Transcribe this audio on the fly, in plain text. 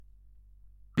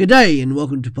Good day and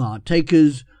welcome to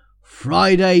Partakers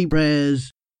Friday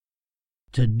Prayers.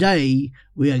 Today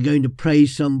we are going to pray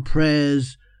some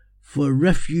prayers for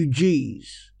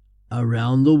refugees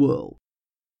around the world.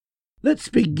 Let's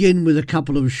begin with a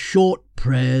couple of short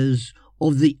prayers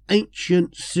of the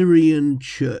ancient Syrian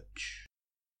church.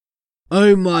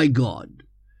 O my God,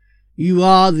 you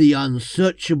are the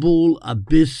unsearchable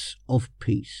abyss of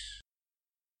peace,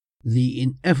 the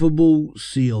ineffable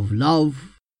sea of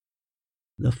love,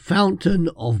 the fountain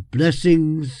of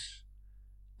blessings,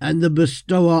 and the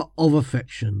bestower of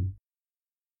affection.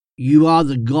 You are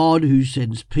the God who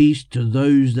sends peace to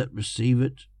those that receive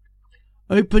it.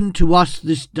 Open to us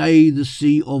this day the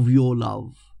sea of your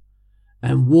love,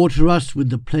 and water us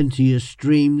with the plenteous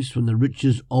streams from the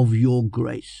riches of your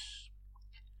grace.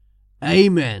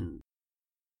 Amen.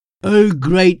 O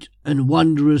great and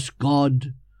wondrous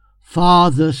God,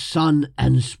 Father, Son,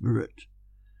 and Spirit,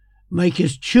 make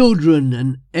us children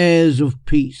and heirs of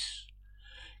peace.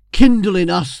 Kindle in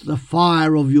us the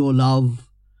fire of your love.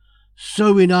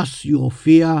 Sow in us your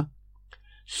fear.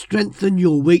 Strengthen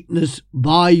your weakness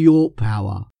by your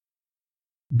power.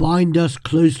 Bind us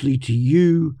closely to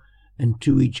you and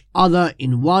to each other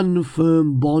in one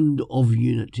firm bond of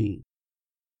unity.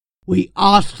 We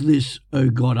ask this, O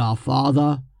God our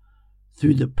Father,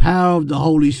 through the power of the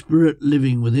Holy Spirit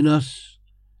living within us,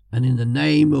 and in the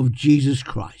name of Jesus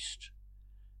Christ.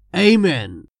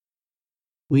 Amen.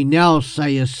 We now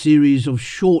say a series of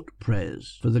short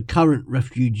prayers for the current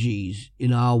refugees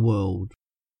in our world.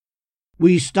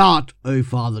 We start, O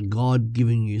Father God,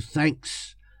 giving you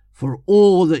thanks for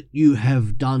all that you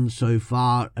have done so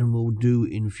far and will do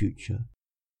in future.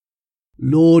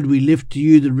 Lord, we lift to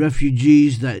you the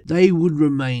refugees that they would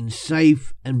remain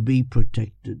safe and be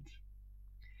protected.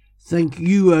 Thank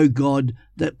you, O God,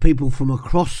 that people from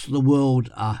across the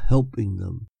world are helping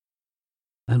them.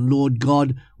 And Lord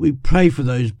God, we pray for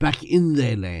those back in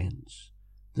their lands,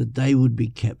 that they would be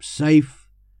kept safe,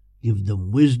 give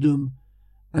them wisdom,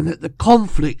 and that the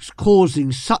conflicts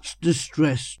causing such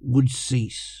distress would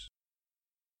cease.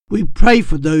 We pray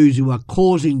for those who are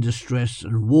causing distress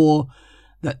and war,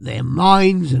 that their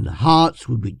minds and hearts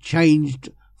would be changed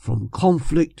from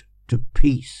conflict to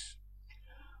peace,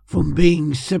 from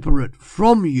being separate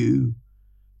from you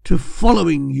to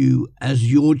following you as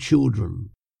your children.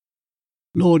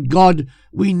 Lord God,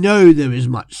 we know there is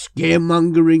much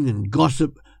scaremongering and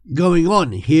gossip going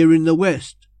on here in the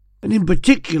West, and in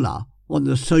particular on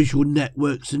the social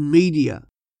networks and media.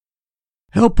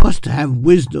 Help us to have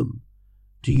wisdom,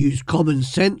 to use common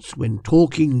sense when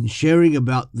talking and sharing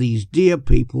about these dear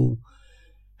people.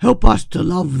 Help us to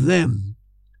love them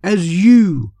as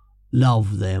you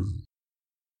love them.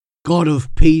 God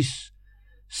of peace,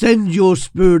 send your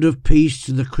spirit of peace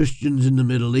to the Christians in the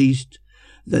Middle East,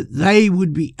 that they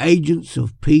would be agents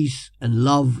of peace and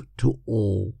love to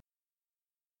all.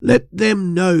 Let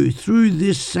them know through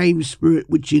this same Spirit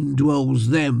which indwells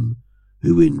them,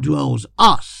 who indwells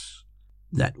us,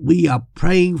 that we are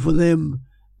praying for them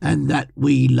and that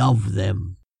we love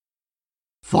them.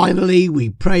 Finally,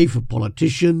 we pray for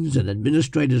politicians and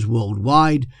administrators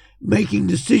worldwide making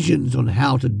decisions on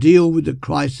how to deal with the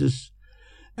crisis,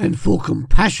 and for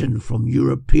compassion from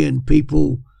European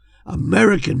people,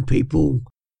 American people.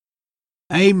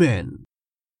 Amen.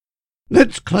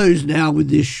 Let's close now with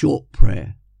this short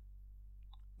prayer.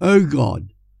 O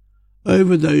God,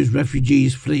 over those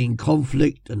refugees fleeing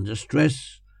conflict and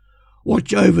distress,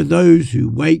 watch over those who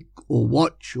wake or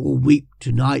watch or weep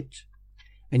tonight,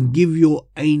 and give your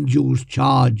angels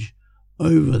charge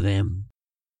over them.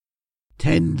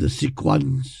 Tend the sick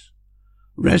ones,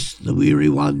 rest the weary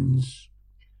ones,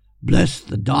 bless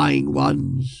the dying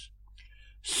ones,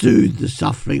 soothe the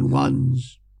suffering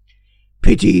ones,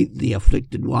 pity the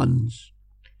afflicted ones,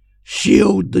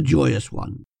 shield the joyous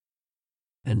ones,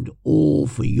 and all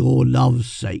for your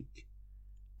love's sake.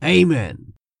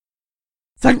 Amen.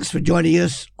 Thanks for joining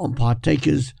us on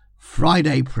Partakers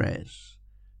Friday Prayers.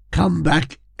 Come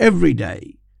back every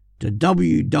day to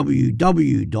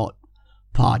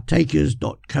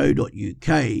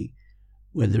www.partakers.co.uk,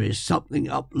 where there is something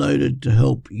uploaded to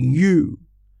help you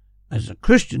as a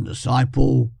Christian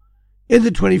disciple in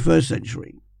the 21st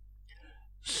century.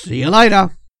 See you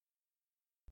later.